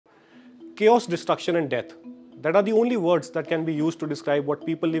chaos, destruction and death. That are the only words that can be used to describe what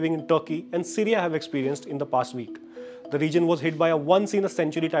people living in Turkey and Syria have experienced in the past week. The region was hit by a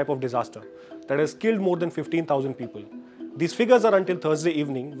once-in-a-century type of disaster that has killed more than 15,000 people. These figures are until Thursday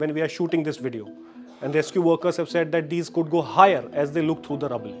evening when we are shooting this video, and rescue workers have said that these could go higher as they look through the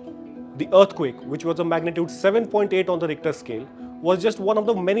rubble. The earthquake, which was a magnitude 7.8 on the Richter scale, was just one of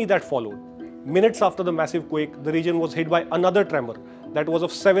the many that followed. Minutes after the massive quake, the region was hit by another tremor that was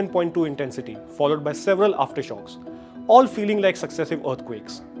of 7.2 intensity, followed by several aftershocks, all feeling like successive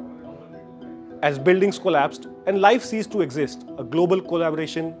earthquakes. As buildings collapsed and life ceased to exist, a global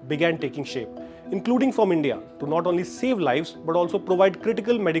collaboration began taking shape, including from India, to not only save lives but also provide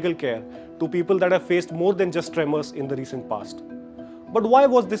critical medical care to people that have faced more than just tremors in the recent past. But why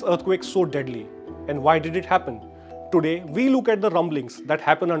was this earthquake so deadly? And why did it happen? Today, we look at the rumblings that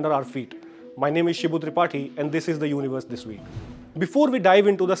happen under our feet. My name is Shibu Tripathi and this is the Universe This Week. Before we dive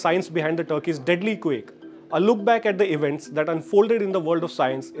into the science behind the Turkey's deadly quake, a look back at the events that unfolded in the world of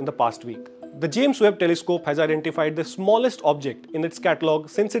science in the past week. The James Webb telescope has identified the smallest object in its catalogue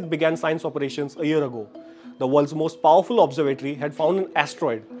since it began science operations a year ago. The world's most powerful observatory had found an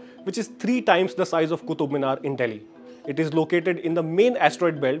asteroid, which is 3 times the size of Qutub Minar in Delhi. It is located in the main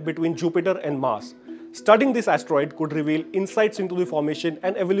asteroid belt between Jupiter and Mars. Studying this asteroid could reveal insights into the formation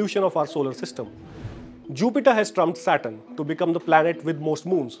and evolution of our solar system. Jupiter has trumped Saturn to become the planet with most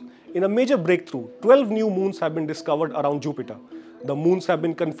moons. In a major breakthrough, 12 new moons have been discovered around Jupiter. The moons have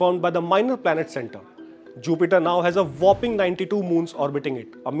been confirmed by the Minor Planet Center. Jupiter now has a whopping 92 moons orbiting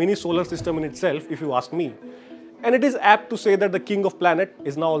it, a mini solar system in itself if you ask me. And it is apt to say that the king of planet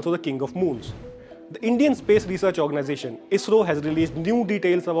is now also the king of moons. The Indian Space Research Organization, ISRO, has released new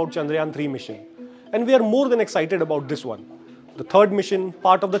details about Chandrayaan-3 mission. And we are more than excited about this one. The third mission,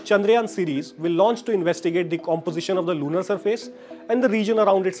 part of the Chandrayaan series, will launch to investigate the composition of the lunar surface and the region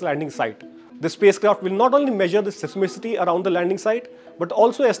around its landing site. The spacecraft will not only measure the seismicity around the landing site, but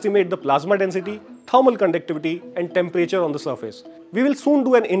also estimate the plasma density, thermal conductivity, and temperature on the surface. We will soon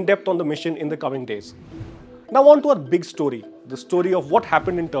do an in-depth on the mission in the coming days. Now on to our big story, the story of what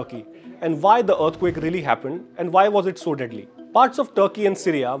happened in Turkey, and why the earthquake really happened, and why was it so deadly. Parts of Turkey and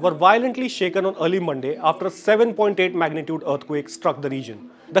Syria were violently shaken on early Monday after a 7.8 magnitude earthquake struck the region.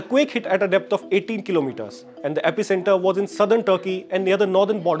 The quake hit at a depth of 18 kilometers, and the epicenter was in southern Turkey and near the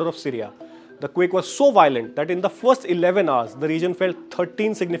northern border of Syria. The quake was so violent that in the first 11 hours, the region felt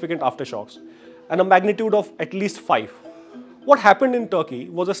 13 significant aftershocks and a magnitude of at least 5. What happened in Turkey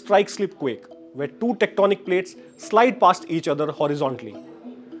was a strike-slip quake, where 2 tectonic plates slide past each other horizontally.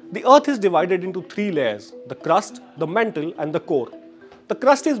 The earth is divided into 3 layers, the crust, the mantle and the core. The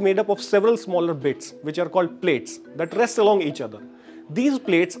crust is made up of several smaller bits, which are called plates, that rest along each other. These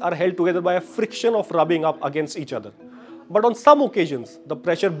plates are held together by a friction of rubbing up against each other. But on some occasions, the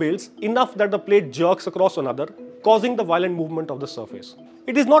pressure builds enough that the plate jerks across another, causing the violent movement of the surface.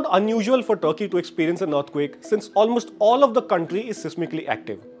 It is not unusual for Turkey to experience an earthquake since almost all of the country is seismically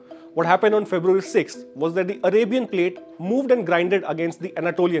active. What happened on February 6th was that the Arabian plate moved and grinded against the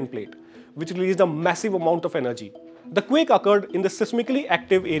Anatolian plate, which released a massive amount of energy. The quake occurred in the seismically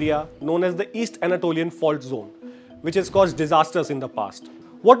active area known as the East Anatolian Fault Zone, which has caused disasters in the past.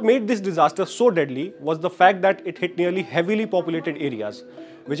 What made this disaster so deadly was the fact that it hit nearly heavily populated areas,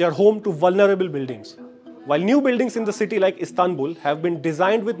 which are home to vulnerable buildings. While new buildings in the city like Istanbul have been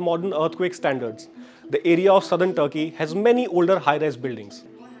designed with modern earthquake standards, the area of southern Turkey has many older high-rise buildings.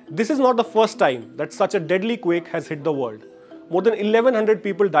 This is not the first time that such a deadly quake has hit the world. More than 1,100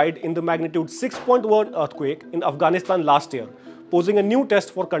 people died in the magnitude 6.1 earthquake in Afghanistan last year, posing a new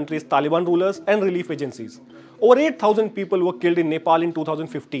test for country's Taliban rulers and relief agencies. Over 8,000 people were killed in Nepal in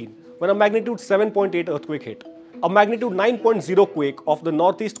 2015 when a magnitude 7.8 earthquake hit. A magnitude 9.0 quake off the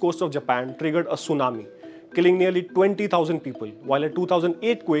northeast coast of Japan triggered a tsunami, killing nearly 20,000 people, while a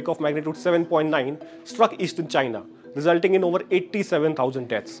 2008 quake of magnitude 7.9 struck eastern China, resulting in over 87,000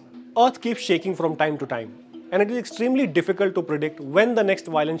 deaths. Earth keeps shaking from time to time, and it is extremely difficult to predict when the next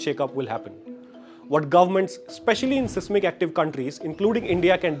violent shake-up will happen. What governments, especially in seismic active countries, including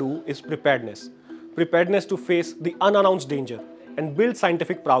India, can do is preparedness. Preparedness to face the unannounced danger and build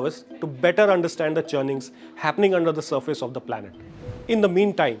scientific prowess to better understand the churnings happening under the surface of the planet. In the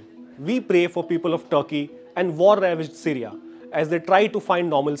meantime, we pray for people of Turkey and war-ravaged Syria as they try to find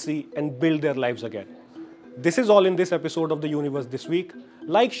normalcy and build their lives again. This is all in this episode of the Universe This Week.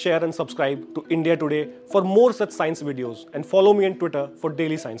 Like, share and subscribe to India Today for more such science videos, and follow me on Twitter for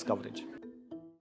daily science coverage.